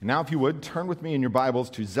Now, if you would, turn with me in your Bibles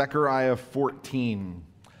to Zechariah 14.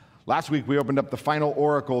 Last week, we opened up the final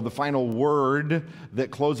oracle, the final word that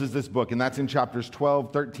closes this book, and that's in chapters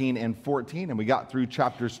 12, 13, and 14, and we got through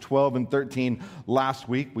chapters 12 and 13 last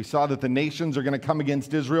week. We saw that the nations are going to come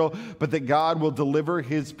against Israel, but that God will deliver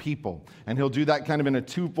his people, and he'll do that kind of in a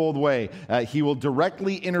twofold way. He will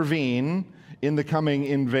directly intervene in the coming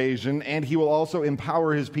invasion, and he will also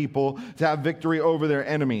empower his people to have victory over their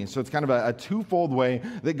enemies. So it's kind of a twofold way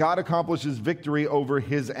that God accomplishes victory over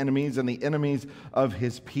his enemies and the enemies of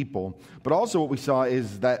his people. But also what we saw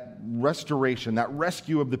is that restoration, that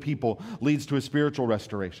rescue of the people leads to a spiritual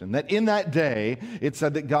restoration. That in that day, it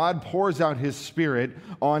said that God pours out his Spirit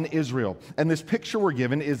on Israel. And this picture we're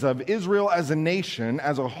given is of Israel as a nation,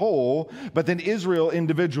 as a whole, but then Israel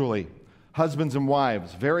individually. Husbands and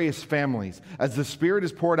wives, various families, as the Spirit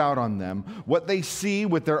is poured out on them, what they see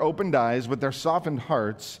with their opened eyes, with their softened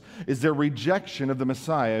hearts, is their rejection of the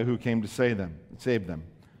Messiah who came to save them.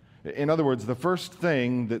 In other words, the first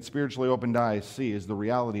thing that spiritually opened eyes see is the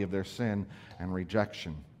reality of their sin and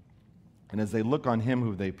rejection. And as they look on him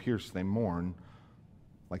who they pierce, they mourn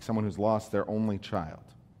like someone who's lost their only child.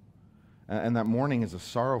 And that mourning is a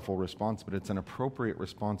sorrowful response, but it's an appropriate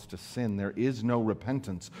response to sin. There is no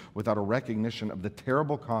repentance without a recognition of the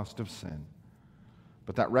terrible cost of sin.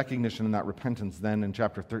 But that recognition and that repentance then in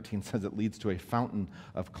chapter 13 says it leads to a fountain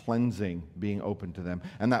of cleansing being opened to them.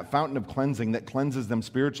 And that fountain of cleansing that cleanses them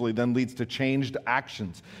spiritually then leads to changed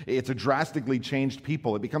actions. It's a drastically changed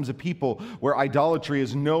people. It becomes a people where idolatry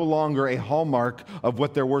is no longer a hallmark of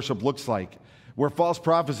what their worship looks like, where false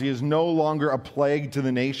prophecy is no longer a plague to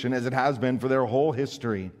the nation as it has been for their whole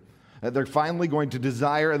history. They're finally going to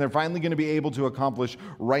desire and they're finally going to be able to accomplish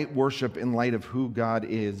right worship in light of who God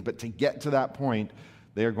is. But to get to that point,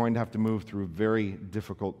 they are going to have to move through very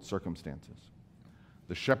difficult circumstances.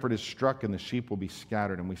 The shepherd is struck and the sheep will be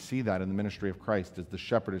scattered. And we see that in the ministry of Christ as the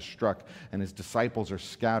shepherd is struck and his disciples are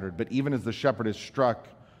scattered. But even as the shepherd is struck,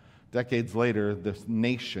 decades later, the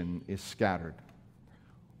nation is scattered.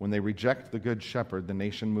 When they reject the good shepherd, the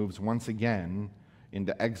nation moves once again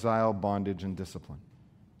into exile, bondage, and discipline.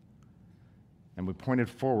 And we pointed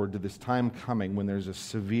forward to this time coming when there's a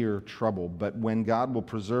severe trouble, but when God will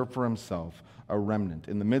preserve for himself a remnant.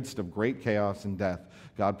 In the midst of great chaos and death,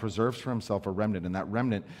 God preserves for himself a remnant, and that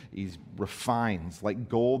remnant he refines like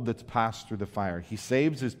gold that's passed through the fire. He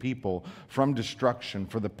saves his people from destruction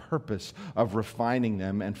for the purpose of refining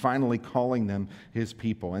them and finally calling them his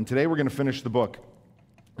people. And today we're going to finish the book.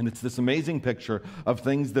 And it's this amazing picture of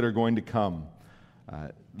things that are going to come.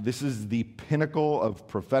 This is the pinnacle of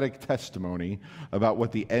prophetic testimony about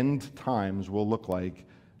what the end times will look like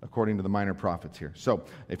according to the minor prophets here. So,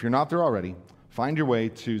 if you're not there already, find your way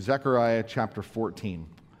to Zechariah chapter 14.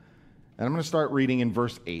 And I'm going to start reading in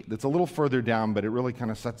verse 8. That's a little further down, but it really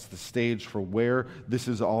kind of sets the stage for where this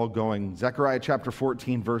is all going. Zechariah chapter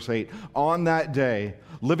 14, verse 8. On that day,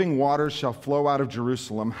 living waters shall flow out of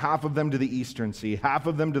Jerusalem, half of them to the eastern sea, half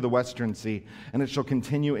of them to the western sea, and it shall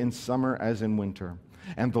continue in summer as in winter.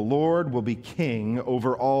 And the Lord will be king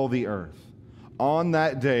over all the earth. On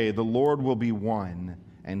that day, the Lord will be one,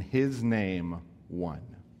 and his name one.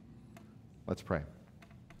 Let's pray.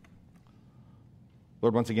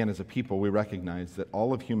 Lord, once again, as a people, we recognize that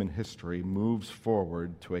all of human history moves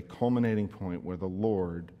forward to a culminating point where the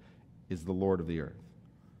Lord is the Lord of the earth.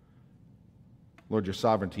 Lord, your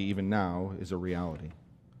sovereignty even now is a reality.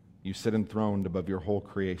 You sit enthroned above your whole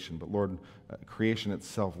creation, but Lord, creation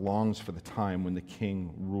itself longs for the time when the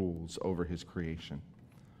King rules over his creation,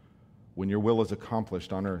 when your will is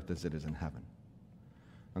accomplished on earth as it is in heaven.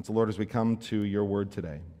 And so, Lord, as we come to your word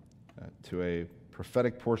today, to a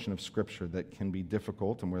prophetic portion of Scripture that can be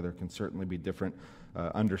difficult and where there can certainly be different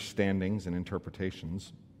understandings and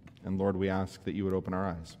interpretations. And Lord, we ask that you would open our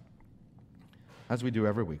eyes. As we do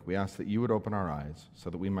every week, we ask that you would open our eyes so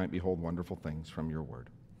that we might behold wonderful things from your word.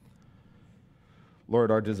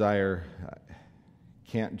 Lord, our desire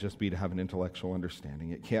can't just be to have an intellectual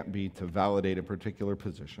understanding. It can't be to validate a particular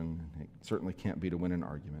position. It certainly can't be to win an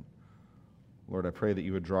argument. Lord, I pray that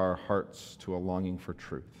you would draw our hearts to a longing for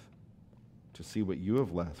truth, to see what you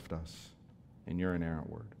have left us in your inerrant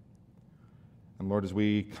word. And Lord, as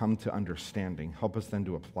we come to understanding, help us then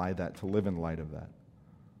to apply that, to live in light of that.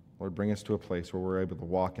 Lord, bring us to a place where we're able to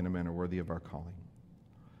walk in a manner worthy of our calling.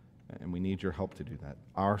 And we need your help to do that.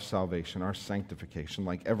 Our salvation, our sanctification,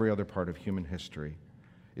 like every other part of human history,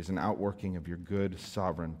 is an outworking of your good,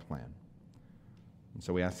 sovereign plan. And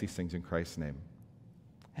so we ask these things in Christ's name.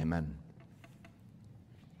 Amen.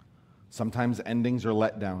 Sometimes endings are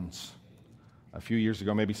letdowns. A few years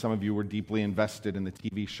ago, maybe some of you were deeply invested in the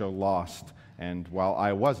TV show Lost, and while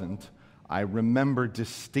I wasn't, I remember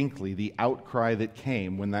distinctly the outcry that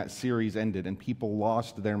came when that series ended and people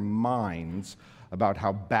lost their minds about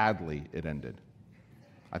how badly it ended.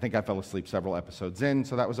 I think I fell asleep several episodes in,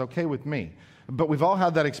 so that was okay with me. But we've all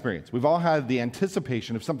had that experience. We've all had the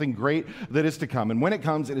anticipation of something great that is to come. And when it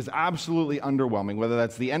comes, it is absolutely underwhelming, whether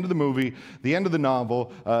that's the end of the movie, the end of the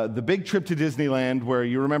novel, the big trip to Disneyland where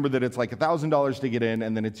you remember that it's like $1,000 to get in,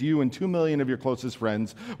 and then it's you and 2 million of your closest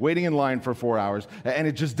friends waiting in line for 4 hours, and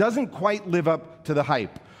it just doesn't quite live up to the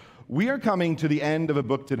hype. We are coming to the end of a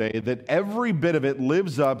book today that every bit of it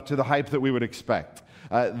lives up to the hype that we would expect.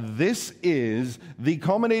 This is the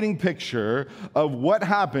culminating picture of what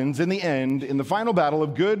happens in the end, in the final battle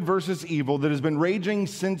of good versus evil that has been raging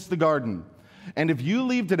since the garden. And if you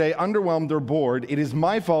leave today underwhelmed or bored, it is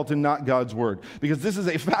my fault and not God's word, because this is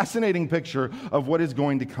a fascinating picture of what is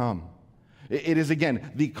going to come. It is,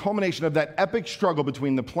 again, the culmination of that epic struggle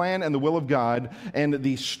between the plan and the will of God and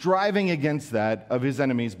the striving against that of his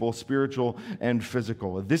enemies, both spiritual and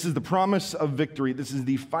physical. This is the promise of victory. This is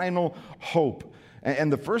the final hope.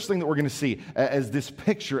 And the first thing that we're going to see as this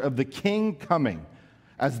picture of the king coming,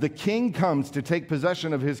 as the king comes to take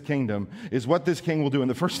possession of his kingdom, is what this king will do.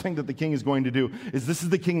 And the first thing that the king is going to do is this is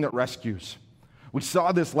the king that rescues. We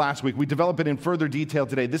saw this last week. We develop it in further detail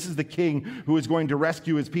today. This is the king who is going to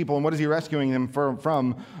rescue his people. And what is he rescuing them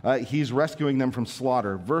from? He's rescuing them from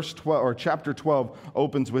slaughter. Verse 12, or chapter 12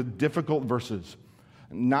 opens with difficult verses.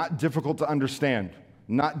 Not difficult to understand.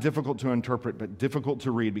 Not difficult to interpret, but difficult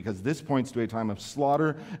to read, because this points to a time of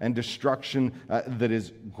slaughter and destruction that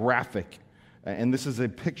is graphic. And this is a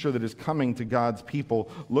picture that is coming to God's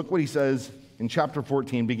people. Look what he says in chapter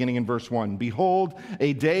 14, beginning in verse 1. Behold,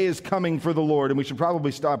 a day is coming for the Lord. And we should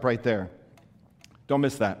probably stop right there. Don't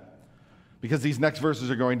miss that, because these next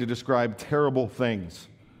verses are going to describe terrible things,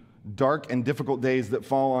 dark and difficult days that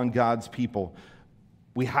fall on God's people.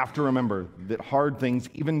 We have to remember that hard things,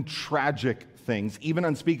 even tragic things, even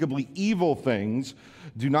unspeakably evil things,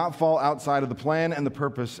 do not fall outside of the plan and the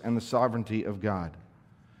purpose and the sovereignty of God.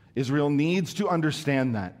 Israel needs to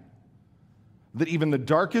understand that even the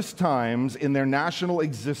darkest times in their national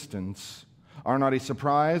existence are not a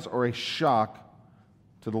surprise or a shock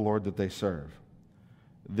to the Lord that they serve.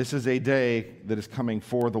 This is a day that is coming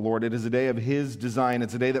for the Lord. It is a day of his design.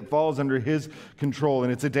 It's a day that falls under his control,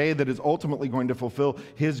 and it's a day that is ultimately going to fulfill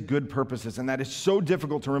his good purposes. And that is so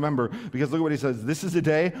difficult to remember, because look at what he says. This is a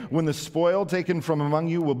day when the spoil taken from among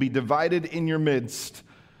you will be divided in your midst.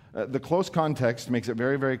 The close context makes it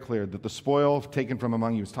very, very clear that the spoil taken from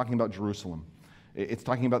among you is talking about Jerusalem. It's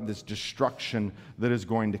talking about this destruction that is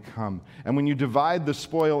going to come. And when you divide the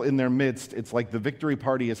spoil in their midst, it's like the victory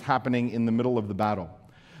party is happening in the middle of the battle.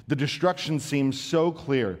 The destruction seems so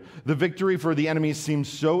clear. The victory for the enemies seems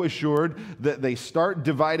so assured that they start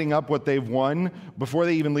dividing up what they've won before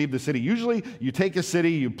they even leave the city. Usually, you take a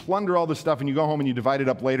city, you plunder all the stuff, and you go home and you divide it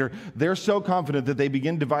up later. They're so confident that they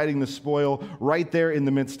begin dividing the spoil right there in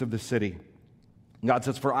the midst of the city. God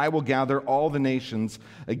says, "For I will gather all the nations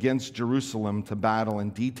against Jerusalem to battle,"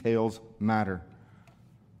 and details matter.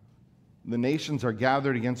 The nations are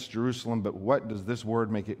gathered against Jerusalem, but what does this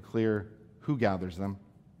word make it clear? Who gathers them?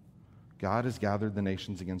 God has gathered the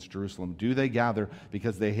nations against Jerusalem. Do they gather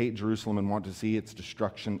because they hate Jerusalem and want to see its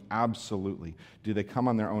destruction? Absolutely. Do they come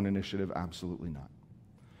on their own initiative? Absolutely not.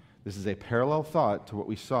 This is a parallel thought to what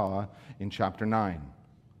we saw in chapter 9.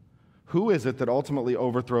 Who is it that ultimately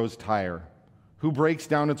overthrows Tyre? Who breaks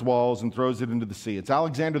down its walls and throws it into the sea? It's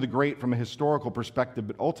Alexander the Great from a historical perspective,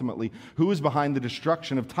 but ultimately, who is behind the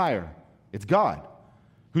destruction of Tyre? It's God,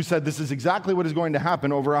 who said this is exactly what is going to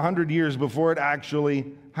happen over 100 years before it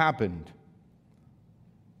actually happened.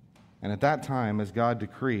 And at that time, as God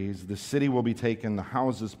decrees, the city will be taken, the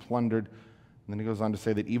houses plundered. And then he goes on to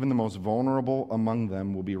say that even the most vulnerable among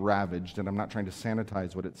them will be ravaged. And I'm not trying to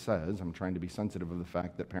sanitize what it says. I'm trying to be sensitive of the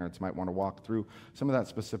fact that parents might want to walk through some of that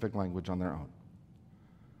specific language on their own.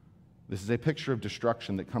 This is a picture of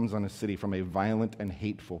destruction that comes on a city from a violent and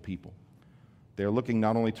hateful people. They are looking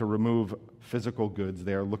not only to remove physical goods,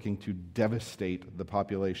 they are looking to devastate the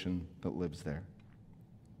population that lives there.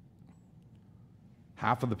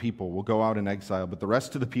 Half of the people will go out in exile, but the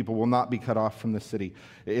rest of the people will not be cut off from the city.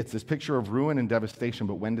 It's this picture of ruin and devastation,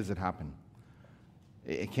 but when does it happen?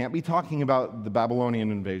 It can't be talking about the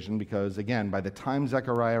Babylonian invasion, because, again, by the time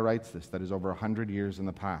Zechariah writes this, that is over 100 years in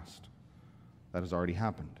the past. That has already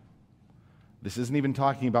happened. This isn't even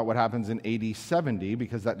talking about what happens in AD 70,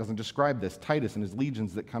 because that doesn't describe this. Titus and his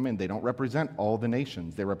legions that come in, they don't represent all the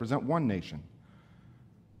nations. They represent one nation.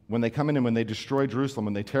 When they come in and when they destroy Jerusalem,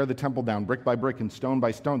 when they tear the temple down brick by brick and stone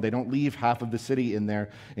by stone, they don't leave half of the city in there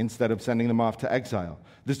instead of sending them off to exile.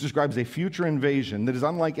 This describes a future invasion that is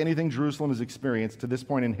unlike anything Jerusalem has experienced to this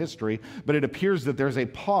point in history, but it appears that there's a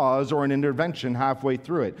pause or an intervention halfway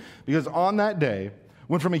through it. Because on that day,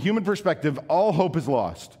 when from a human perspective, all hope is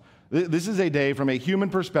lost, this is a day from a human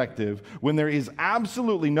perspective when there is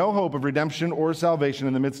absolutely no hope of redemption or salvation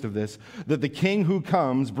in the midst of this, that the king who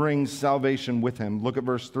comes brings salvation with him. Look at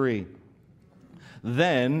verse 3.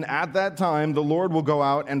 Then, at that time, the Lord will go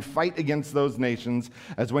out and fight against those nations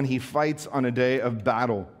as when he fights on a day of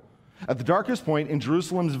battle. At the darkest point in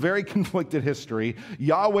Jerusalem's very conflicted history,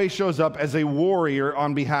 Yahweh shows up as a warrior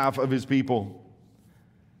on behalf of his people.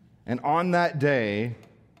 And on that day,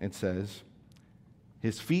 it says,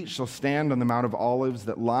 his feet shall stand on the Mount of Olives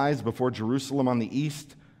that lies before Jerusalem on the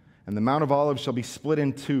east, and the Mount of Olives shall be split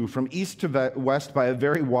in two, from east to west by a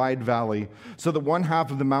very wide valley, so that one half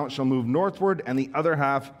of the mount shall move northward and the other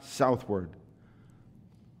half southward.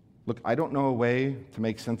 Look, I don't know a way to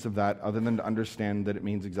make sense of that other than to understand that it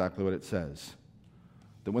means exactly what it says.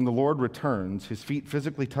 That when the Lord returns, his feet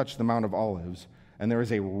physically touch the Mount of Olives, and there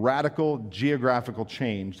is a radical geographical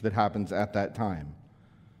change that happens at that time.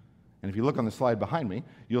 And if you look on the slide behind me,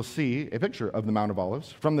 you'll see a picture of the Mount of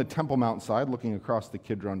Olives from the Temple Mount side looking across the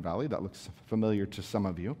Kidron Valley. That looks familiar to some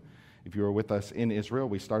of you. If you were with us in Israel,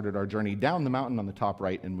 we started our journey down the mountain on the top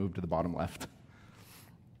right and moved to the bottom left.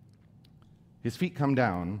 His feet come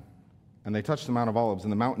down, and they touch the Mount of Olives,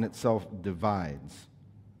 and the mountain itself divides.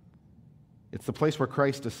 It's the place where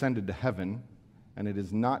Christ ascended to heaven, and it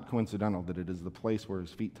is not coincidental that it is the place where his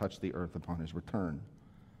feet touch the earth upon his return.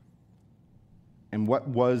 And what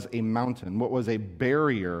was a mountain, what was a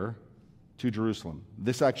barrier to Jerusalem?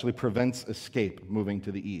 This actually prevents escape moving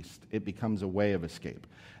to the east. It becomes a way of escape.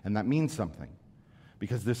 And that means something.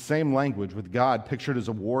 Because this same language with God pictured as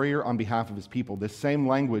a warrior on behalf of his people, this same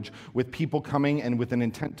language with people coming and with an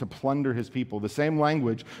intent to plunder his people, the same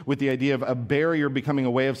language with the idea of a barrier becoming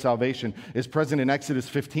a way of salvation is present in Exodus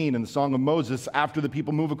 15 in the Song of Moses after the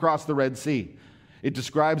people move across the Red Sea. It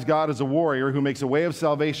describes God as a warrior who makes a way of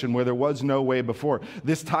salvation where there was no way before.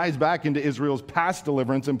 This ties back into Israel's past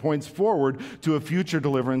deliverance and points forward to a future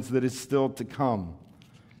deliverance that is still to come.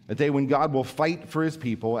 A day when God will fight for his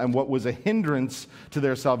people, and what was a hindrance to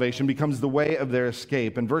their salvation becomes the way of their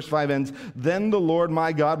escape. And verse 5 ends, "Then the Lord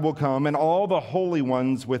my God will come, and all the holy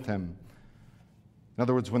ones with him." In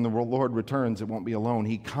other words, when the Lord returns, it won't be alone.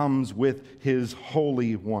 He comes with his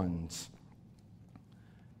holy ones.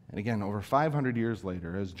 And again, over 500 years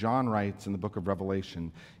later, as John writes in the book of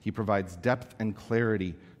Revelation, he provides depth and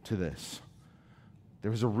clarity to this.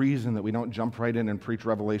 There's a reason that we don't jump right in and preach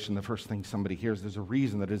Revelation the first thing somebody hears. There's a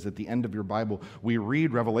reason that is at the end of your Bible, we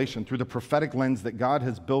read Revelation through the prophetic lens that God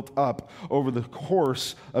has built up over the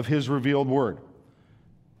course of his revealed word.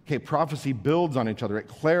 Okay, prophecy builds on each other. It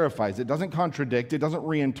clarifies. It doesn't contradict. It doesn't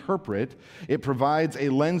reinterpret. It provides a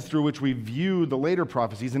lens through which we view the later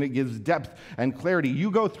prophecies, and it gives depth and clarity. You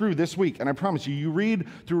go through this week, and I promise you, you read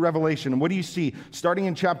through Revelation, and what do you see? Starting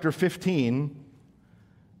in chapter 15,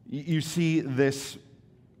 you see this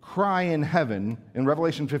cry in heaven in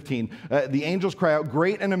Revelation 15. The angels cry out,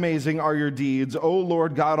 "Great and amazing are your deeds, O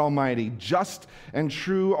Lord God Almighty. Just and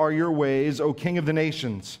true are your ways, O King of the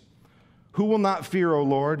nations. Who will not fear, O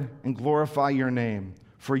Lord, and glorify your name?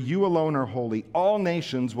 For you alone are holy. All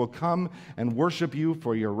nations will come and worship you,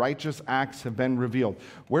 for your righteous acts have been revealed."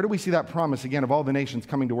 Where do we see that promise again of all the nations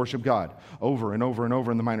coming to worship God? Over and over and over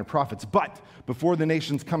in the minor prophets. But before the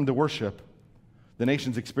nations come to worship, the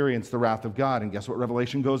nations experience the wrath of God. And guess what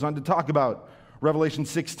Revelation goes on to talk about? Revelation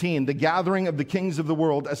 16, the gathering of the kings of the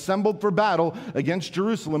world assembled for battle against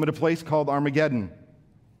Jerusalem at a place called Armageddon.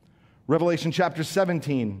 Revelation chapter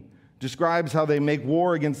 17 describes how they make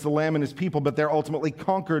war against the Lamb and his people, but they're ultimately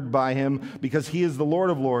conquered by him because he is the Lord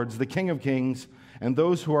of lords, the King of kings, and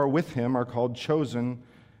those who are with him are called chosen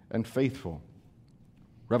and faithful.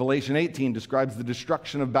 Revelation 18 describes the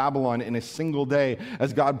destruction of Babylon in a single day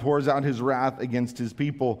as God pours out his wrath against his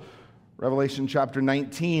people. Revelation chapter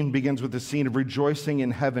 19 begins with the scene of rejoicing in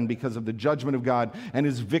heaven because of the judgment of God and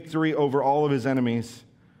his victory over all of his enemies.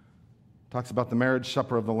 Talks about the marriage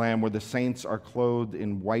supper of the Lamb where the saints are clothed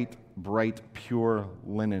in white, bright, pure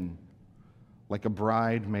linen, like a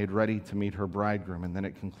bride made ready to meet her bridegroom. And then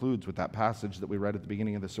it concludes with that passage that we read at the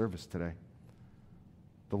beginning of the service today.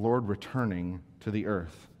 The Lord returning to the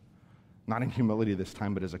earth, not in humility this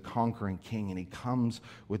time, but as a conquering king, and he comes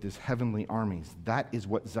with his heavenly armies. That is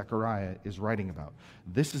what Zechariah is writing about.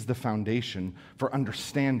 This is the foundation for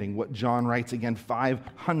understanding what John writes again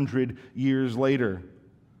 500 years later.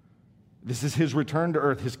 This is his return to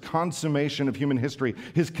earth, his consummation of human history,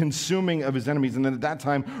 his consuming of his enemies. And then at that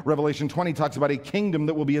time, Revelation 20 talks about a kingdom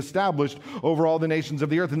that will be established over all the nations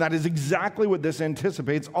of the earth. And that is exactly what this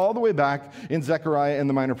anticipates all the way back in Zechariah and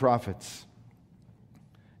the minor prophets.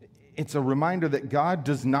 It's a reminder that God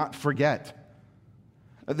does not forget,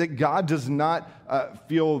 that God does not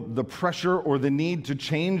feel the pressure or the need to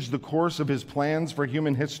change the course of his plans for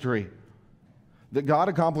human history. That God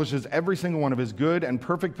accomplishes every single one of his good and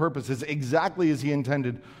perfect purposes exactly as he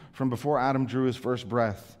intended from before Adam drew his first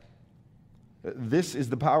breath. This is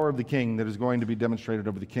the power of the king that is going to be demonstrated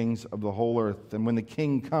over the kings of the whole earth. And when the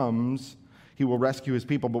king comes, he will rescue his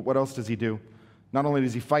people. But what else does he do? Not only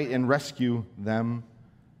does he fight and rescue them,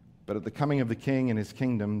 but at the coming of the king and his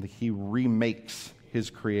kingdom, he remakes his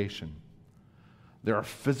creation. There are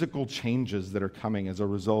physical changes that are coming as a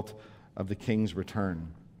result of the king's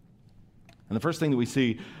return. And the first thing that we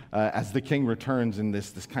see as the king returns in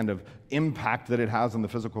this kind of impact that it has on the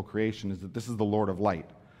physical creation is that this is the Lord of light.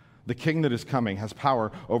 The king that is coming has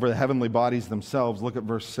power over the heavenly bodies themselves. Look at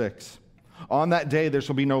verse 6. On that day there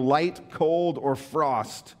shall be no light, cold, or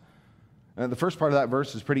frost. The first part of that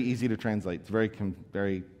verse is pretty easy to translate. It's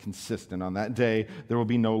very consistent. On that day there will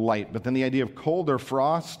be no light. But then the idea of cold or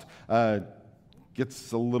frost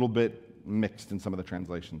gets a little bit mixed in some of the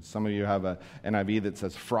translations. Some of you have an NIV that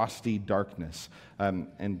says frosty darkness.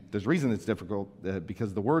 And there's a reason it's difficult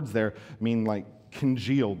because the words there mean like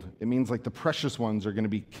congealed. It means like the precious ones are going to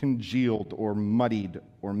be congealed or muddied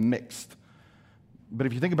or mixed. But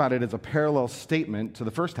if you think about it as a parallel statement to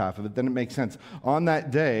the first half of it, then it makes sense. On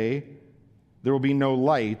that day, there will be no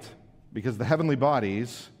light because the heavenly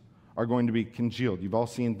bodies are going to be congealed. You've all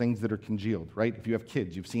seen things that are congealed, right? If you have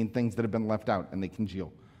kids, you've seen things that have been left out and they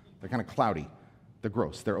congeal. They're kind of cloudy. They're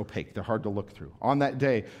gross. They're opaque. They're hard to look through. On that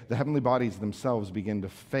day, the heavenly bodies themselves begin to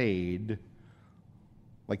fade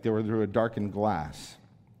like they were through a darkened glass.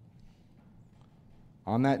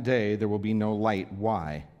 On that day, there will be no light.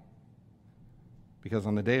 Why? Because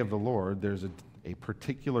on the day of the Lord, there's a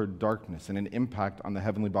particular darkness and an impact on the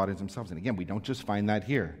heavenly bodies themselves. And again, we don't just find that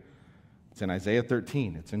here. It's in Isaiah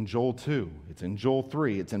 13, it's in Joel 2, it's in Joel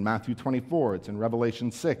 3, it's in Matthew 24, it's in Revelation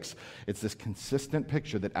 6. It's this consistent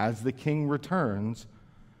picture that as the king returns,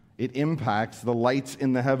 it impacts the lights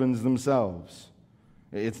in the heavens themselves.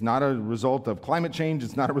 It's not a result of climate change,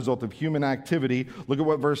 it's not a result of human activity. Look at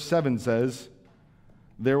what verse 7 says.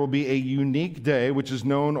 There will be a unique day which is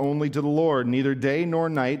known only to the Lord, neither day nor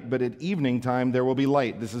night, but at evening time there will be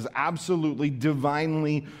light. This is absolutely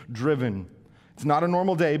divinely driven. It's not a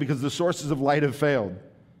normal day because the sources of light have failed.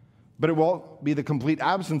 But it won't be the complete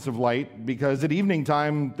absence of light because at evening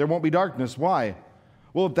time there won't be darkness. Why?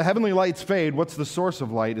 Well, if the heavenly lights fade, what's the source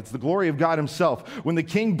of light? It's the glory of God himself. When the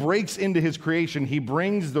king breaks into his creation, he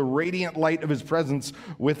brings the radiant light of his presence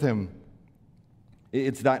with him.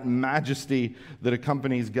 It's that majesty that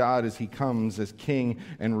accompanies God as he comes as king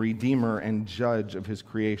and redeemer and judge of his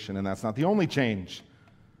creation. And that's not the only change.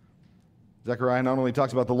 Zechariah not only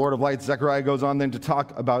talks about the Lord of lights, Zechariah goes on then to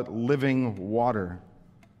talk about living water.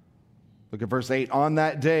 Look at verse 8. On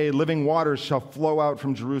that day, living waters shall flow out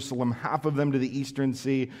from Jerusalem, half of them to the eastern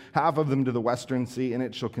sea, half of them to the western sea, and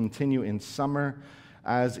it shall continue in summer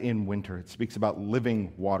as in winter. It speaks about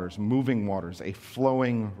living waters, moving waters, a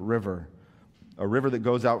flowing river, a river that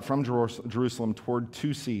goes out from Jerusalem toward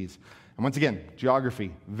two seas. And once again,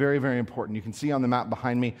 geography, very, very important. You can see on the map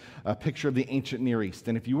behind me a picture of the ancient Near East.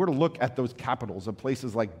 And if you were to look at those capitals of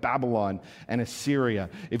places like Babylon and Assyria,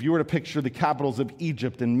 if you were to picture the capitals of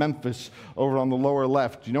Egypt and Memphis over on the lower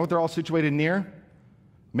left, do you know what they're all situated near?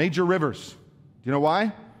 Major rivers. Do you know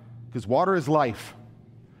why? Because water is life.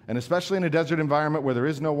 And especially in a desert environment where there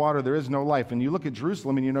is no water, there is no life. And you look at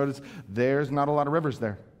Jerusalem and you notice there's not a lot of rivers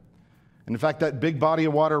there. And in fact, that big body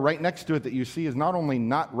of water right next to it that you see is not only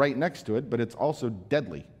not right next to it, but it's also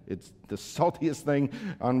deadly. It's the saltiest thing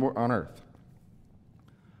on earth.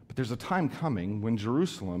 But there's a time coming when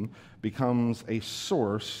Jerusalem becomes a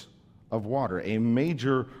source of water, a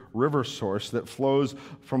major river source that flows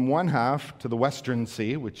from one half to the western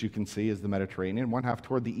sea, which you can see is the Mediterranean, one half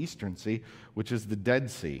toward the eastern sea, which is the Dead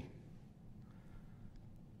Sea.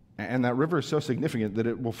 And that river is so significant that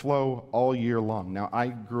it will flow all year long. Now, I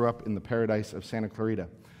grew up in the paradise of Santa Clarita.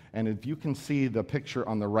 And if you can see the picture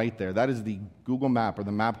on the right there, that is the Google map or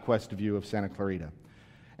the MapQuest view of Santa Clarita.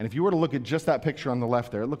 And if you were to look at just that picture on the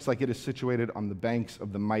left there, it looks like it is situated on the banks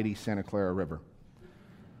of the mighty Santa Clara River.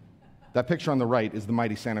 That picture on the right is the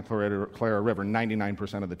mighty Santa Clara River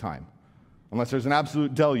 99% of the time. Unless there's an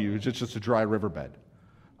absolute deluge, it's just a dry riverbed.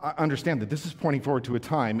 Understand that this is pointing forward to a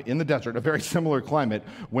time in the desert, a very similar climate,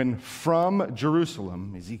 when from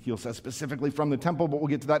Jerusalem, Ezekiel says specifically from the temple, but we'll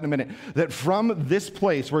get to that in a minute, that from this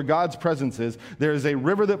place where God's presence is, there is a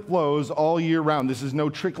river that flows all year round. This is no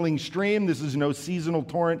trickling stream. This is no seasonal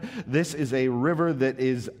torrent. This is a river that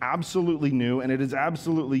is absolutely new, and it is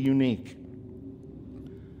absolutely unique.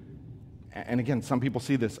 And again, some people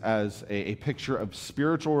see this as a picture of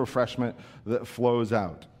spiritual refreshment that flows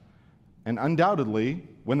out. And undoubtedly,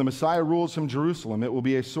 when the Messiah rules from Jerusalem, it will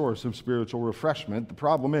be a source of spiritual refreshment. The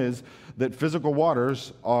problem is that physical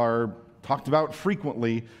waters are talked about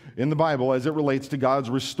frequently in the Bible as it relates to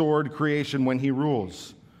God's restored creation when he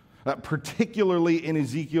rules, particularly in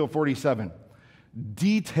Ezekiel 47.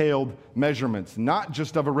 Detailed measurements, not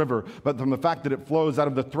just of a river, but from the fact that it flows out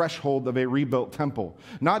of the threshold of a rebuilt temple.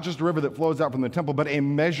 Not just a river that flows out from the temple, but a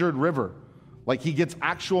measured river. Like he gets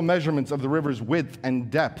actual measurements of the river's width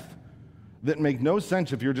and depth that make no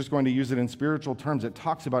sense if you're just going to use it in spiritual terms. It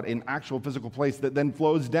talks about an actual physical place that then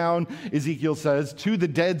flows down, Ezekiel says, to the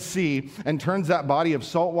Dead Sea and turns that body of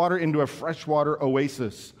salt water into a freshwater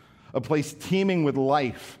oasis, a place teeming with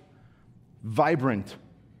life, vibrant,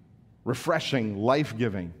 refreshing,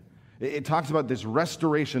 life-giving. It talks about this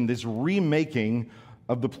restoration, this remaking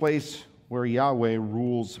of the place where Yahweh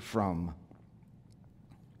rules from.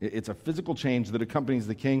 It's a physical change that accompanies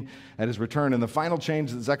the king at his return. And the final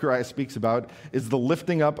change that Zechariah speaks about is the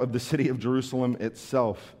lifting up of the city of Jerusalem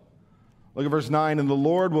itself. Look at verse 9. And the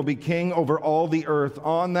Lord will be king over all the earth.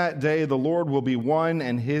 On that day, the Lord will be one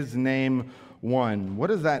and his name one. What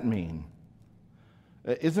does that mean?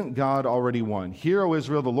 Isn't God already one? Hear, O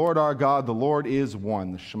Israel, the Lord our God, the Lord is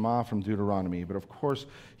one. The Shema from Deuteronomy. But of course,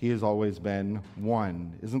 he has always been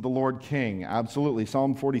one. Isn't the Lord king? Absolutely.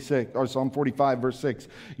 Psalm 45, verse 6.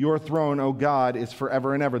 Your throne, O God, is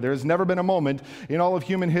forever and ever. There has never been a moment in all of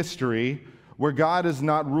human history where God has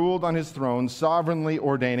not ruled on his throne, sovereignly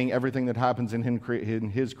ordaining everything that happens in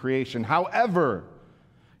his creation. However,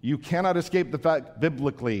 you cannot escape the fact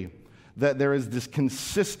biblically that there is this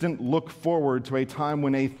consistent look forward to a time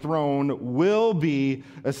when a throne will be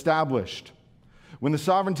established. When the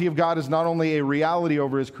sovereignty of God is not only a reality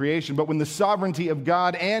over his creation, but when the sovereignty of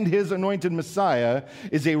God and his anointed Messiah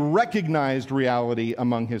is a recognized reality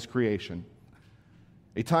among his creation.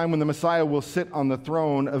 A time when the Messiah will sit on the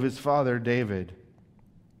throne of his father David.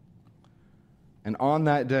 And on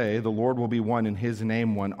that day, the Lord will be one and his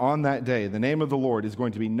name one. On that day, the name of the Lord is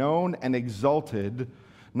going to be known and exalted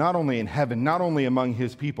not only in heaven, not only among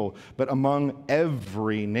his people, but among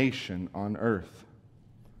every nation on earth.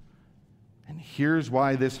 And here's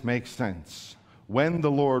why this makes sense. When the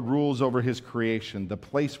Lord rules over his creation, the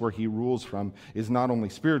place where he rules from is not only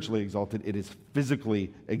spiritually exalted, it is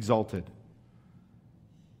physically exalted.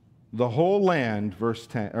 The whole land, verse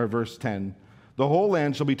 10, the whole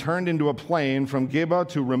land shall be turned into a plain from Geba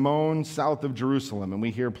to Rimmon, south of Jerusalem. And we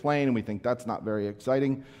hear plain and we think that's not very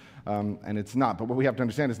exciting. And it's not. But what we have to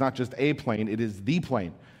understand is not just a plain, it is the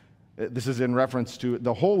plain. This is in reference to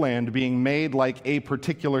the whole land being made like a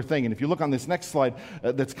particular thing. And if you look on this next slide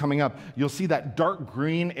that's coming up, you'll see that dark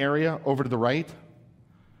green area over to the right.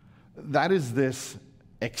 That is this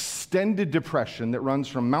extended depression that runs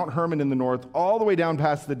from Mount Hermon in the north all the way down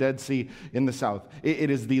past the Dead Sea in the south.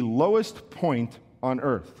 It is the lowest point on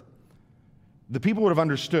earth. The people would have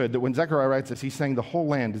understood that when Zechariah writes this, he's saying the whole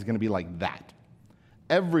land is going to be like that.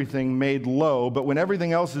 Everything made low, but when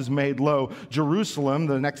everything else is made low, Jerusalem,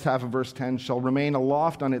 the next half of verse 10, shall remain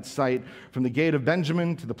aloft on its site from the gate of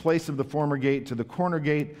Benjamin to the place of the former gate to the corner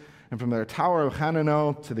gate, and from the tower of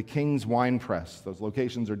Hananel to the king's winepress. Those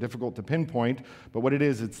locations are difficult to pinpoint, but what it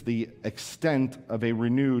is, it's the extent of a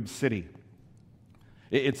renewed city.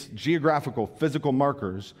 It's geographical, physical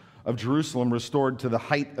markers of Jerusalem restored to the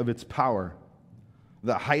height of its power,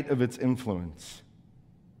 the height of its influence.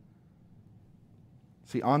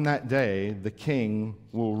 See, on that day, the king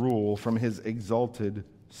will rule from his exalted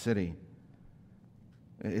city.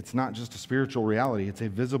 It's not just a spiritual reality, it's a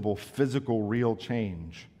visible, physical, real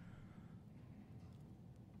change.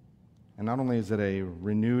 And not only is it a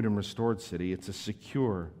renewed and restored city, it's a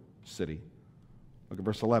secure city. Look at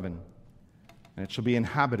verse 11. And it shall be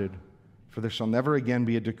inhabited, for there shall never again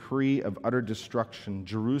be a decree of utter destruction.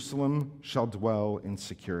 Jerusalem shall dwell in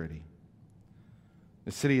security.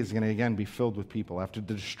 The city is going to again be filled with people. After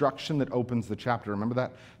the destruction that opens the chapter, remember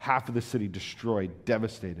that? Half of the city destroyed,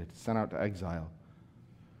 devastated, sent out to exile.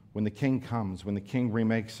 When the king comes, when the king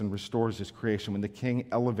remakes and restores his creation, when the king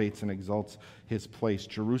elevates and exalts his place,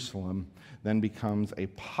 Jerusalem then becomes a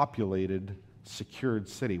populated, secured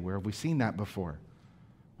city. Where have we seen that before?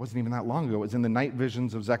 It wasn't even that long ago. It was in the night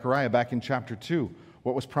visions of Zechariah back in chapter 2.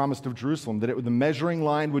 what was promised of Jerusalem, that the measuring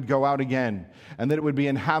line would go out again, and that it would be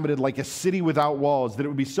inhabited like a city without walls, that it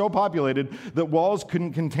would be so populated that walls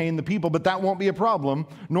couldn't contain the people. But that won't be a problem.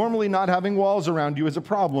 Normally, not having walls around you is a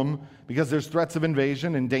problem because there's threats of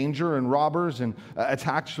invasion and danger and robbers and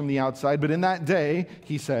attacks from the outside. But in that day,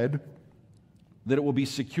 he said, that it will be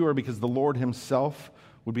secure because the Lord himself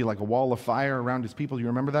would be like a wall of fire around his people. You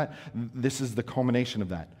remember that? This is the culmination of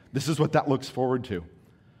that. This is what that looks forward to.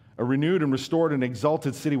 A renewed and restored and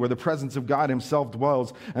exalted city where the presence of God himself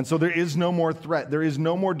dwells. And so there is no more threat. There is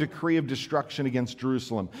no more decree of destruction against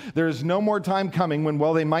Jerusalem. There is no more time coming when,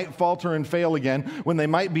 well, they might falter and fail again, when they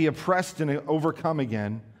might be oppressed and overcome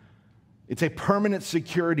again. It's a permanent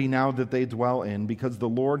security now that they dwell in because the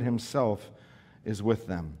Lord himself is with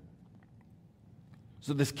them.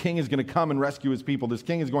 So this king is going to come and rescue his people. This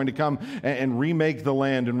king is going to come and remake the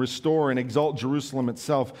land and restore and exalt Jerusalem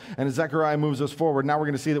itself. And as Zechariah moves us forward, now we're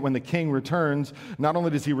going to see that when the king returns, not only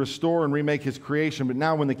does he restore and remake his creation, but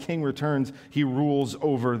now when the king returns, he rules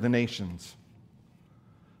over the nations.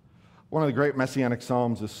 One of the great messianic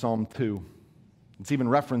psalms is Psalm 2. It's even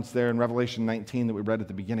referenced there in Revelation 19 that we read at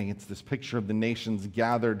the beginning. It's this picture of the nations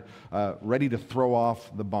gathered, ready to throw off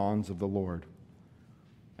the bonds of the Lord.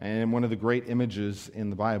 And one of the great images in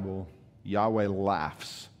the Bible, Yahweh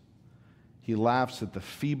laughs. He laughs at the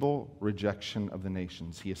feeble rejection of the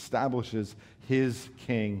nations. He establishes his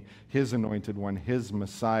king, his anointed one, his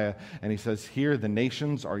Messiah. And he says, here the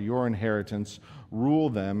nations are your inheritance. Rule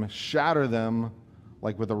them, shatter them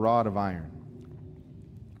like with a rod of iron.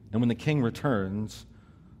 And when the king returns,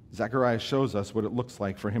 Zechariah shows us what it looks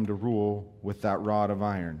like for him to rule with that rod of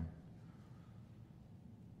iron.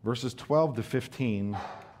 Verses 12 to 15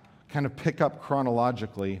 kind of pick up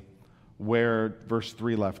chronologically where verse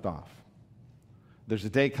 3 left off. There's a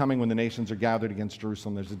day coming when the nations are gathered against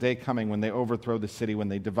Jerusalem. There's a day coming when they overthrow the city, when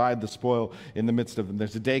they divide the spoil in the midst of them.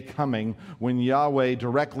 There's a day coming when Yahweh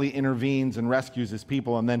directly intervenes and rescues his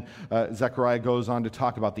people. And then Zechariah goes on to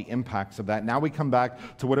talk about the impacts of that. Now we come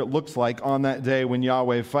back to what it looks like on that day when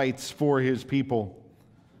Yahweh fights for his people.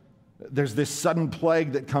 There's this sudden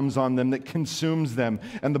plague that comes on them that consumes them,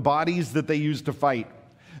 and the bodies that they use to fight.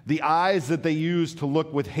 The eyes that they use to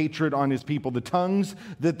look with hatred on his people, the tongues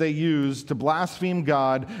that they use to blaspheme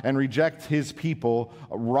God and reject his people,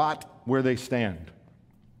 rot where they stand.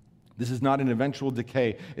 This is not an eventual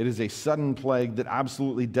decay. It is a sudden plague that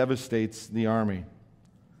absolutely devastates the army.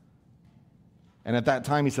 And at that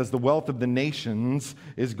time, he says, the wealth of the nations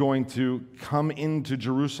is going to come into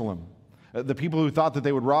Jerusalem. The people who thought that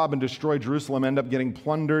they would rob and destroy Jerusalem end up getting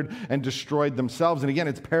plundered and destroyed themselves. And again,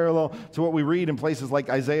 it's parallel to what we read in places like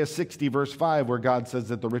Isaiah 60, verse 5, where God says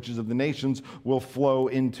that the riches of the nations will flow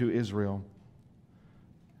into Israel.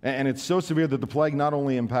 And it's so severe that the plague not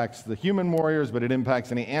only impacts the human warriors, but it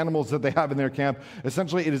impacts any animals that they have in their camp.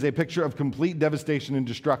 Essentially, it is a picture of complete devastation and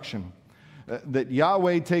destruction. That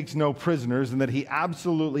Yahweh takes no prisoners and that he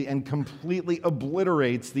absolutely and completely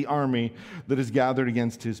obliterates the army that is gathered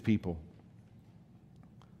against his people.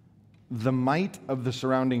 The might of the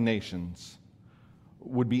surrounding nations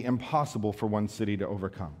would be impossible for one city to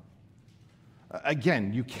overcome.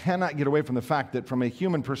 Again, you cannot get away from the fact that from a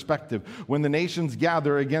human perspective, when the nations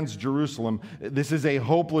gather against Jerusalem, this is a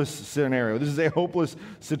hopeless scenario. This is a hopeless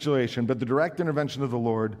situation. But the direct intervention of the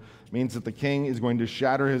Lord means that the king is going to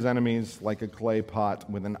shatter his enemies like a clay pot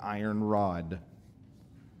with an iron rod.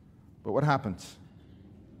 But what happens?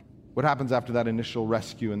 What happens after that initial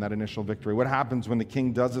rescue and that initial victory? What happens when the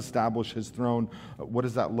king does establish his throne? What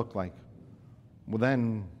does that look like? Well,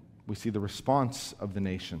 then we see the response of the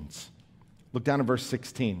nations. Look down at verse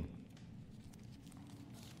 16.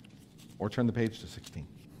 Or turn the page to 16.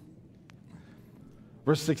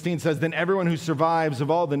 Verse 16 says, then everyone who survives of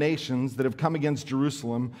all the nations that have come against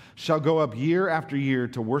Jerusalem shall go up year after year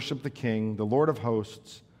to worship the King, the Lord of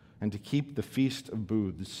hosts, and to keep the Feast of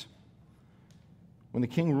Booths. When the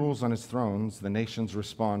king rules on his thrones, the nations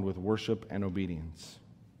respond with worship and obedience.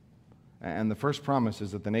 And the first promise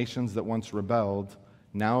is that the nations that once rebelled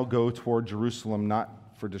now go toward Jerusalem,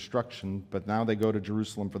 not for destruction, but now they go to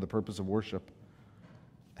Jerusalem for the purpose of worship.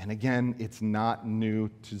 And again, it's not new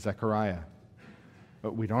to Zechariah.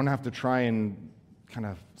 But we don't have to try and kind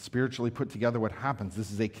of spiritually put together what happens.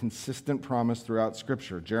 This is a consistent promise throughout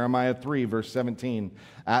Scripture. Jeremiah 3, verse 17.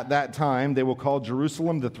 At that time, they will call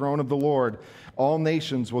Jerusalem the throne of the Lord. All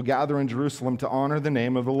nations will gather in Jerusalem to honor the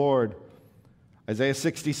name of the Lord. Isaiah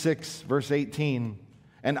 66, verse 18.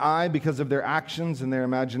 And I, because of their actions and their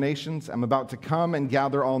imaginations, am about to come and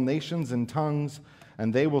gather all nations and tongues,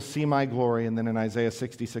 and they will see my glory. And then in Isaiah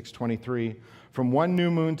 66, 23, from one new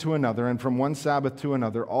moon to another, and from one Sabbath to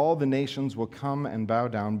another, all the nations will come and bow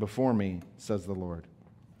down before me, says the Lord.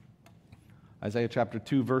 Isaiah chapter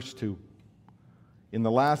 2, verse 2. In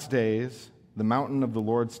the last days, the mountain of the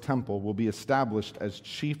Lord's temple will be established as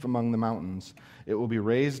chief among the mountains. It will be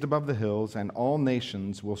raised above the hills, and all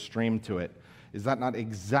nations will stream to it. Is that not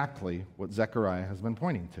exactly what Zechariah has been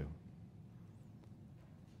pointing to?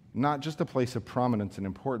 Not just a place of prominence and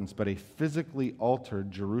importance, but a physically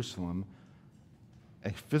altered Jerusalem,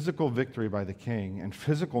 a physical victory by the king, and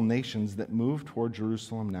physical nations that move toward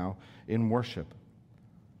Jerusalem now in worship.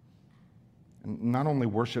 And not only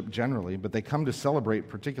worship generally, but they come to celebrate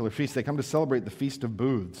particular feasts. They come to celebrate the Feast of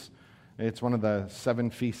Booths. It's one of the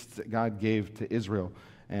 7 feasts that God gave to Israel.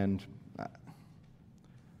 And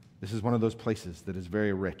this is one of those places that is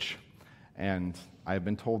very rich. And I have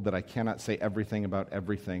been told that I cannot say everything about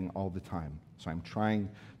everything all the time. So I'm trying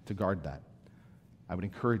to guard that. I would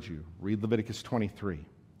encourage you, read Leviticus 23.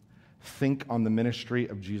 Think on the ministry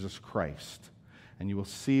of Jesus Christ. And you will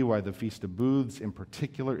see why the Feast of Booths in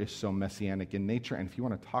particular is so messianic in nature. And if you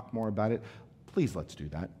want to talk more about it, please let's do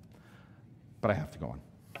that. But I have to go on.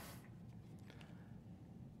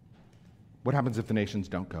 What happens if the nations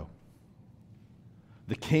don't go?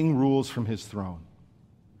 The king rules from his throne.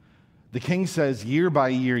 The king says, year by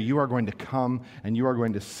year, you are going to come and you are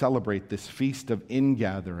going to celebrate this feast of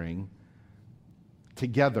ingathering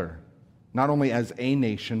together, not only as a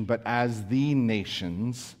nation, but as the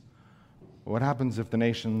nations. What happens if the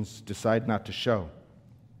nations decide not to show?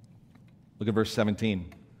 Look at verse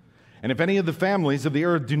 17. And if any of the families of the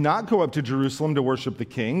earth do not go up to Jerusalem to worship the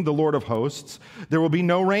king, the Lord of hosts, there will be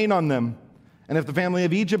no rain on them. And if the family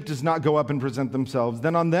of Egypt does not go up and present themselves,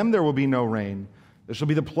 then on them there will be no rain. There shall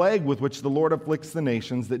be the plague with which the Lord afflicts the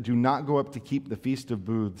nations that do not go up to keep the Feast of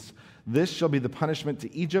Booths. This shall be the punishment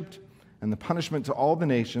to Egypt and the punishment to all the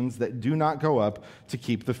nations that do not go up to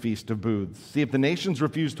keep the Feast of Booths. See, if the nations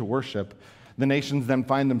refuse to worship, the nations then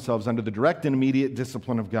find themselves under the direct and immediate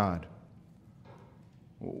discipline of God.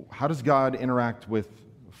 How does God interact with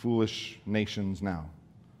foolish nations now?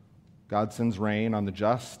 God sends rain on the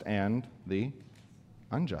just and the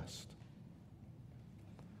unjust.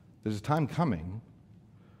 There's a time coming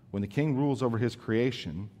when the king rules over his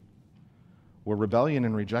creation where rebellion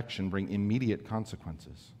and rejection bring immediate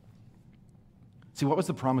consequences. See, what was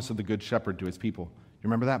the promise of the Good Shepherd to his people? You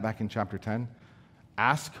remember that back in chapter 10?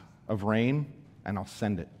 Ask of rain, and I'll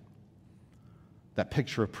send it. That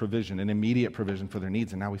picture of provision, an immediate provision for their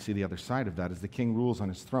needs. And now we see the other side of that as the king rules on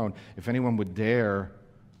his throne. If anyone would dare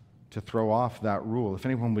to throw off that rule, if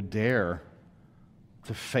anyone would dare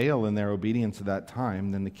to fail in their obedience at that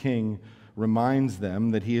time, then the king reminds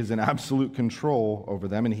them that he is in absolute control over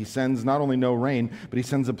them, and he sends not only no rain, but he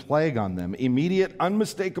sends a plague on them. Immediate,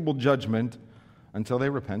 unmistakable judgment until they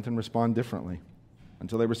repent and respond differently,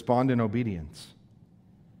 until they respond in obedience.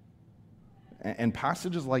 And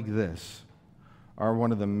passages like this are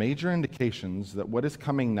one of the major indications that what is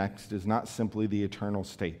coming next is not simply the eternal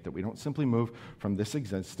state, that we don't simply move from this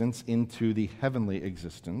existence into the heavenly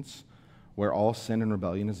existence where all sin and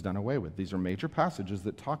rebellion is done away with. These are major passages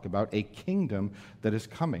that talk about a kingdom that is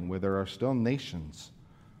coming, where there are still nations,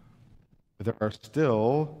 where there are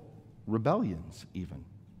still rebellions even,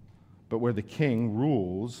 but where the king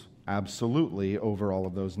rules absolutely over all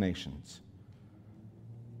of those nations.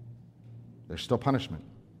 There's still punishment,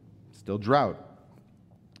 still drought.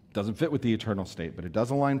 Doesn't fit with the eternal state, but it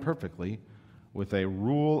does align perfectly with a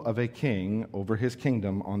rule of a king over his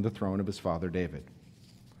kingdom on the throne of his father David.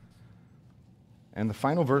 And the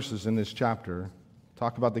final verses in this chapter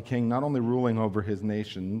talk about the king not only ruling over his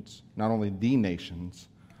nations, not only the nations,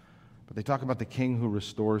 but they talk about the king who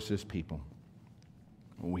restores his people.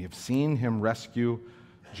 We have seen him rescue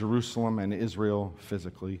Jerusalem and Israel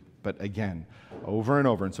physically, but again, over and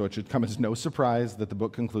over, and so it should come as no surprise that the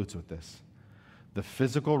book concludes with this. The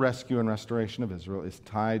physical rescue and restoration of Israel is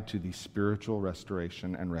tied to the spiritual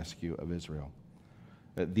restoration and rescue of Israel.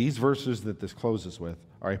 These verses that this closes with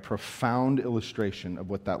are a profound illustration of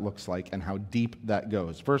what that looks like and how deep that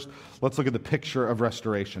goes. First, let's look at the picture of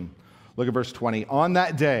restoration. Look at verse 20. On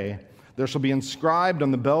that day, there shall be inscribed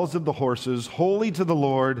on the bells of the horses, holy to the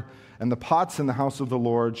Lord, and the pots in the house of the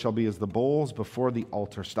Lord shall be as the bowls before the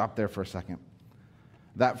altar. Stop there for a second.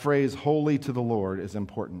 That phrase, holy to the Lord, is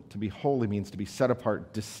important. To be holy means to be set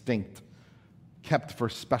apart, distinct, kept for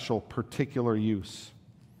special, particular use.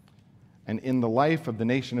 And in the life of the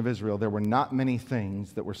nation of Israel, there were not many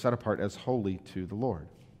things that were set apart as holy to the Lord.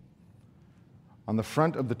 On the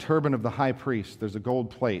front of the turban of the high priest, there's a gold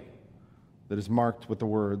plate that is marked with the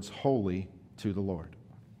words, holy to the Lord.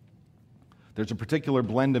 There's a particular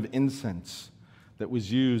blend of incense that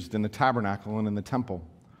was used in the tabernacle and in the temple,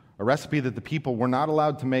 a recipe that the people were not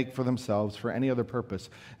allowed to make for themselves for any other purpose,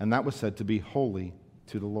 and that was said to be holy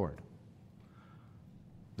to the Lord.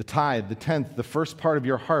 The tithe, the tenth, the first part of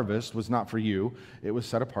your harvest was not for you. It was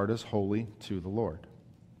set apart as holy to the Lord.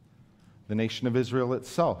 The nation of Israel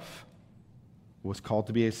itself was called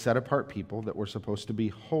to be a set-apart people that were supposed to be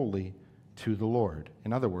holy to the Lord.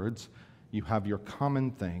 In other words, you have your common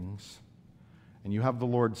things and you have the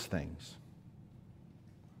Lord's things.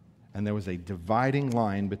 And there was a dividing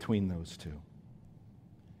line between those two.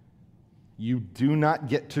 You do not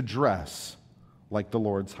get to dress like the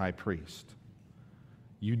Lord's high priest.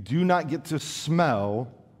 You do not get to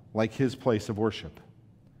smell like his place of worship.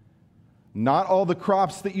 Not all the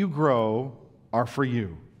crops that you grow are for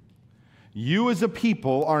you. You as a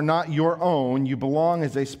people are not your own. You belong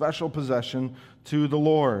as a special possession to the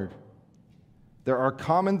Lord. There are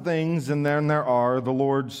common things, and then there are the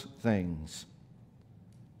Lord's things.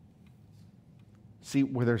 See,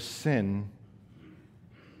 where there's sin,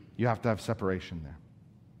 you have to have separation there.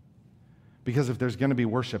 Because if there's going to be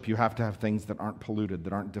worship, you have to have things that aren't polluted,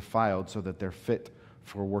 that aren't defiled, so that they're fit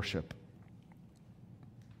for worship.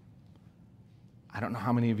 I don't know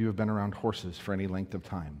how many of you have been around horses for any length of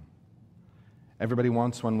time. Everybody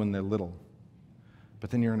wants one when they're little. But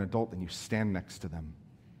then you're an adult and you stand next to them,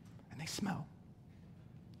 and they smell.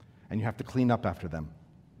 And you have to clean up after them,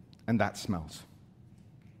 and that smells.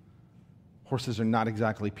 Horses are not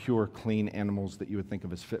exactly pure, clean animals that you would think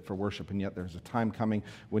of as fit for worship, and yet there's a time coming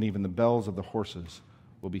when even the bells of the horses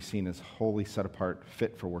will be seen as holy, set apart,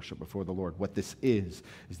 fit for worship before the Lord. What this is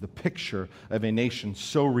the picture of a nation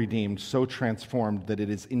so redeemed, so transformed, that it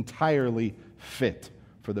is entirely fit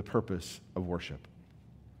for the purpose of worship.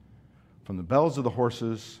 From the bells of the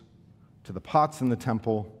horses to the pots in the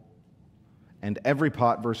temple, and every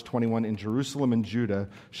pot, verse 21, in Jerusalem and Judah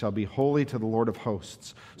shall be holy to the Lord of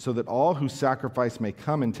hosts, so that all who sacrifice may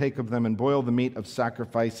come and take of them and boil the meat of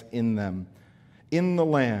sacrifice in them. In the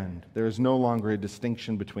land, there is no longer a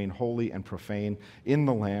distinction between holy and profane. In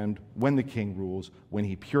the land, when the king rules, when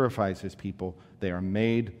he purifies his people, they are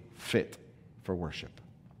made fit for worship.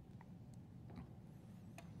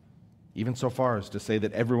 Even so far as to say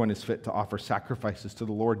that everyone is fit to offer sacrifices to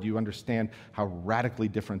the Lord, do you understand how radically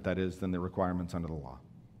different that is than the requirements under the law?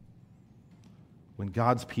 When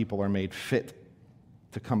God's people are made fit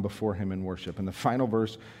to come before him in worship. And the final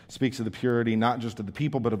verse speaks of the purity, not just of the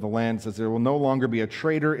people, but of the land. It says, there will no longer be a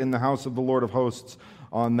traitor in the house of the Lord of hosts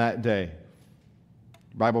on that day.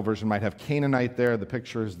 Bible version might have Canaanite there. The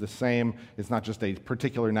picture is the same. It's not just a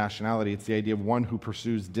particular nationality. It's the idea of one who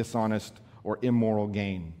pursues dishonest or immoral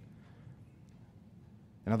gain.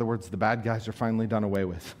 In other words, the bad guys are finally done away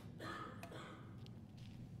with.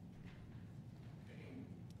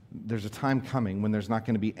 There's a time coming when there's not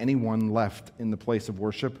going to be anyone left in the place of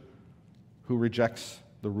worship who rejects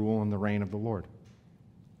the rule and the reign of the Lord.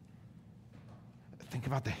 Think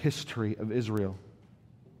about the history of Israel.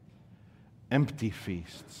 Empty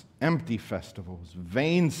feasts, empty festivals,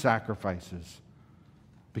 vain sacrifices,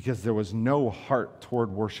 because there was no heart toward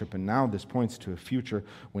worship. And now this points to a future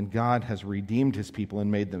when God has redeemed his people and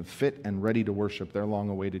made them fit and ready to worship their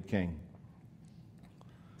long-awaited king.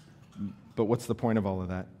 But what's the point of all of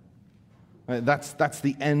that? That's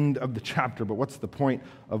the end of the chapter, but what's the point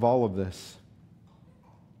of all of this?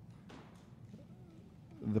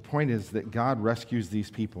 The point is that God rescues these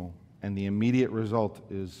people, and the immediate result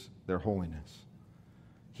is their holiness.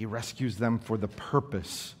 He rescues them for the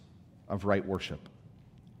purpose of right worship.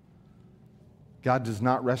 God does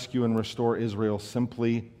not rescue and restore Israel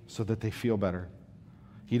simply so that they feel better.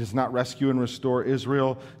 He does not rescue and restore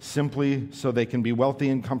Israel simply so they can be wealthy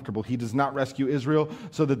and comfortable. He does not rescue Israel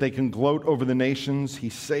so that they can gloat over the nations. He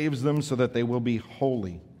saves them so that they will be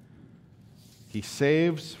holy. He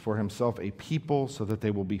saves for himself a people so that they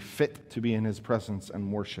will be fit to be in his presence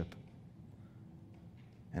and worship.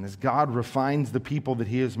 And as God refines the people that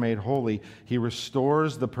he has made holy, he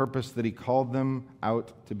restores the purpose that he called them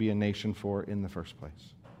out to be a nation for in the first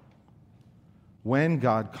place. When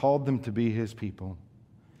God called them to be his people,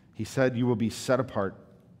 he said, you will be set apart,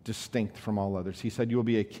 distinct from all others. He said, you will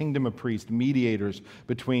be a kingdom of priests, mediators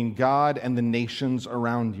between God and the nations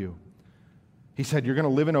around you. He said, you're going to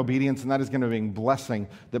live in obedience, and that is going to bring blessing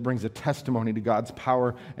that brings a testimony to God's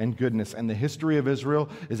power and goodness. And the history of Israel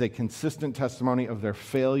is a consistent testimony of their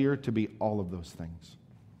failure to be all of those things.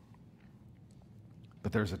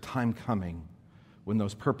 But there's a time coming when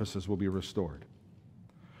those purposes will be restored,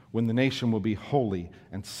 when the nation will be holy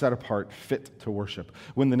and set apart, fit to worship,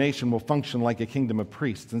 when the nation will function like a kingdom of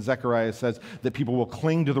priests. And Zechariah says that people will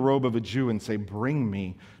cling to the robe of a Jew and say, bring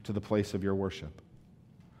me to the place of your worship.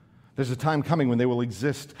 There's a time coming when they will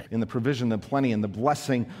exist in the provision, the plenty, and the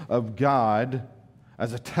blessing of God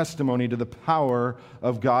as a testimony to the power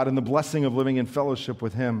of God and the blessing of living in fellowship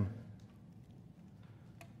with him.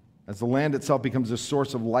 as the land itself becomes a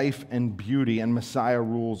source of life and beauty, and Messiah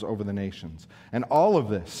rules over the nations. And all of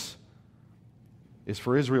this is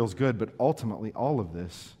for Israel's good, but ultimately all of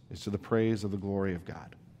this is to the praise of the glory of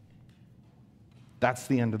God. That's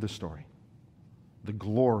the end of the story. The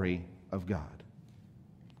glory of God.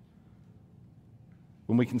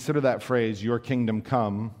 When we consider that phrase, your kingdom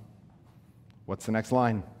come, what's the next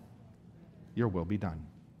line? Your will be done.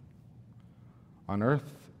 On earth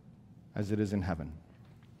as it is in heaven.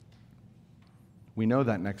 We know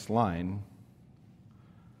that next line.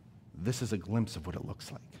 This is a glimpse of what it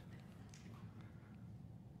looks like.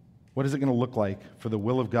 What is it going to look like for the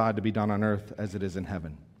will of God to be done on earth as it is in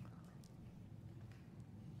heaven?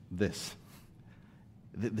 This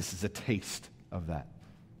is a taste of that.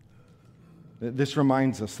 This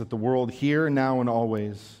reminds us that the world here, now, and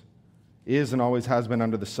always is and always has been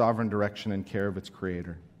under the sovereign direction and care of its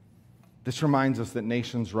Creator. This reminds us that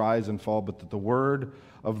nations rise and fall, but that the word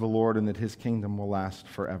of the Lord and that His kingdom will last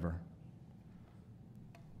forever.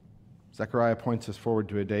 Zechariah points us forward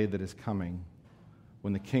to a day that is coming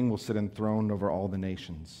when the King will sit enthroned over all the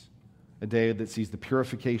nations. A day that sees the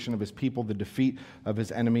purification of His people, the defeat of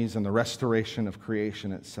His enemies, and the restoration of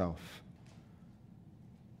creation itself.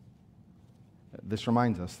 This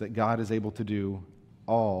reminds us that God is able to do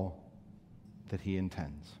all that He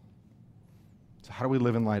intends. So how do we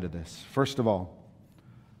live in light of this? First of all,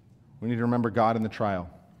 we need to remember God in the trial.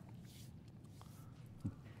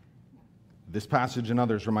 This passage and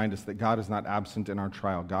others remind us that God is not absent in our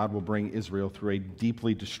trial. God will bring Israel through a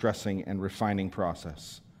deeply distressing and refining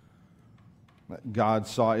process. God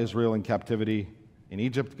saw Israel in captivity in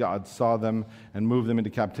Egypt. God saw them and moved them into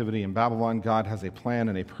captivity in Babylon. God has a plan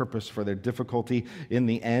and a purpose for their difficulty. In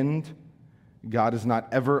the end, God is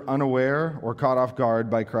not ever unaware or caught off guard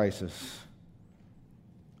by crisis.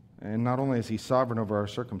 And not only is He sovereign over our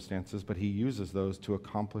circumstances, but He uses those to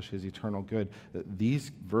accomplish His eternal good.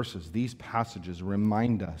 These verses, these passages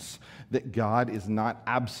remind us that God is not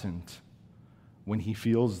absent when He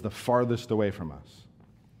feels the farthest away from us.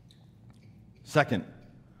 Second,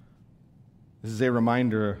 this is a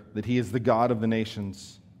reminder that He is the God of the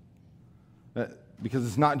nations. Because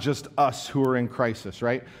it's not just us who are in crisis,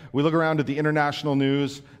 right? We look around at the international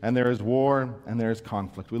news, and there is war, and there is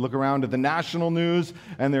conflict. We look around at the national news,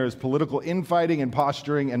 and there is political infighting and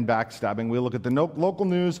posturing and backstabbing. We look at the local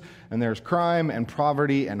news, and there's crime and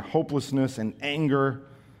poverty and hopelessness and anger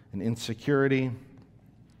and insecurity.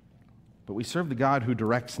 But we serve the God who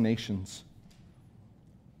directs nations.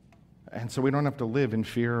 And so we don't have to live in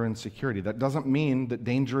fear or insecurity. That doesn't mean that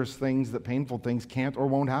dangerous things, that painful things can't or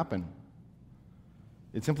won't happen.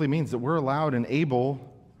 It simply means that we're allowed and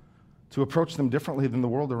able to approach them differently than the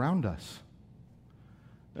world around us.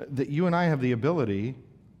 That you and I have the ability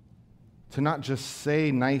to not just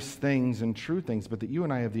say nice things and true things, but that you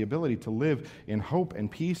and I have the ability to live in hope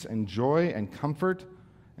and peace and joy and comfort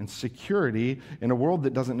and security in a world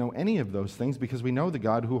that doesn't know any of those things, because we know the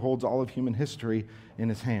God who holds all of human history in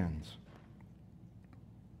His hands.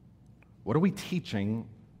 What are we teaching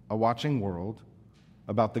a watching world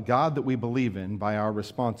about the God that we believe in by our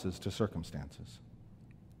responses to circumstances?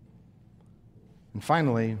 And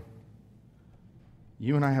finally,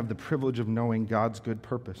 you and I have the privilege of knowing God's good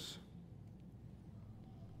purpose.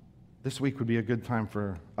 This week would be a good time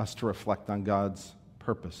for us to reflect on God's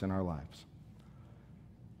purpose in our lives.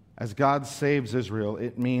 As God saves Israel,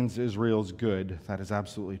 it means Israel's good. That is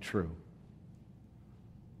absolutely true.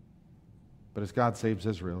 But as God saves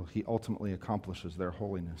Israel, He ultimately accomplishes their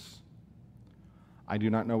holiness. I do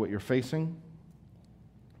not know what you're facing.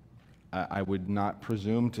 I would not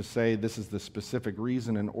presume to say this is the specific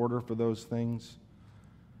reason and order for those things.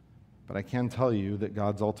 But I can tell you that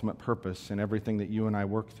God's ultimate purpose in everything that you and I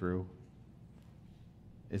work through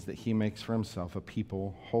is that He makes for Himself a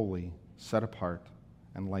people holy, set apart,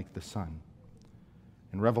 and like the Son.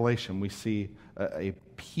 In Revelation, we see a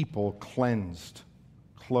people cleansed,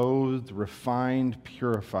 clothed, refined,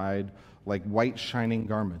 purified, like white shining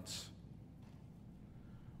garments.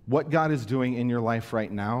 What God is doing in your life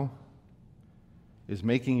right now is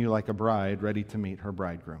making you like a bride ready to meet her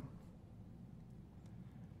bridegroom.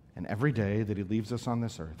 And every day that He leaves us on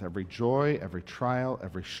this earth, every joy, every trial,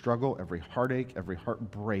 every struggle, every heartache, every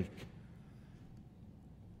heartbreak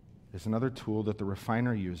is another tool that the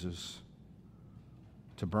refiner uses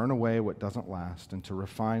to burn away what doesn't last and to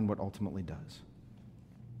refine what ultimately does.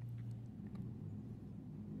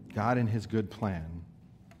 God, in His good plan,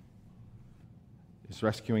 is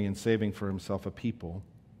rescuing and saving for Himself a people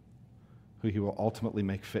who He will ultimately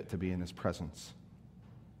make fit to be in His presence.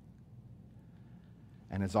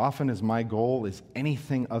 And as often as my goal is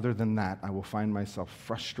anything other than that, I will find myself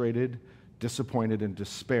frustrated, disappointed and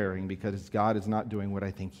despairing because God is not doing what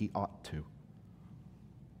I think he ought to.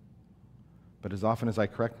 But as often as I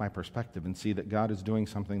correct my perspective and see that God is doing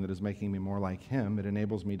something that is making me more like him, it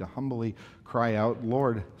enables me to humbly cry out,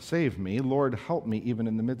 Lord, save me. Lord, help me even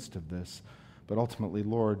in the midst of this. But ultimately,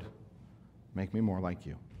 Lord, make me more like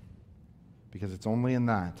you. Because it's only in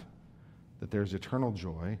that there's eternal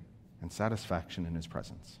joy and satisfaction in his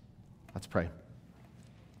presence. Let's pray.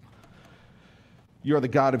 You are the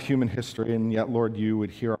God of human history, and yet, Lord, you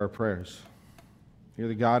would hear our prayers. You're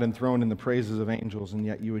the God enthroned in the praises of angels, and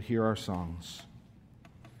yet you would hear our songs.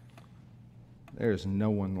 There is no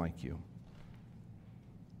one like you.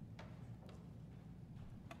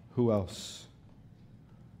 Who else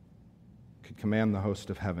could command the host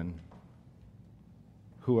of heaven?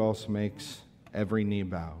 Who else makes every knee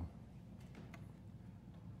bow?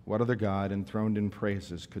 What other God enthroned in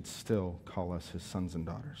praises could still call us his sons and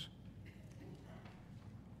daughters?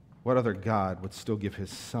 What other God would still give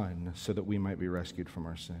his Son so that we might be rescued from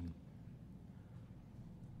our sin?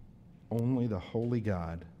 Only the holy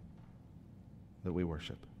God that we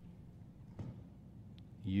worship.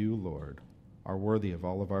 You, Lord, are worthy of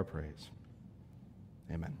all of our praise.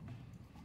 Amen.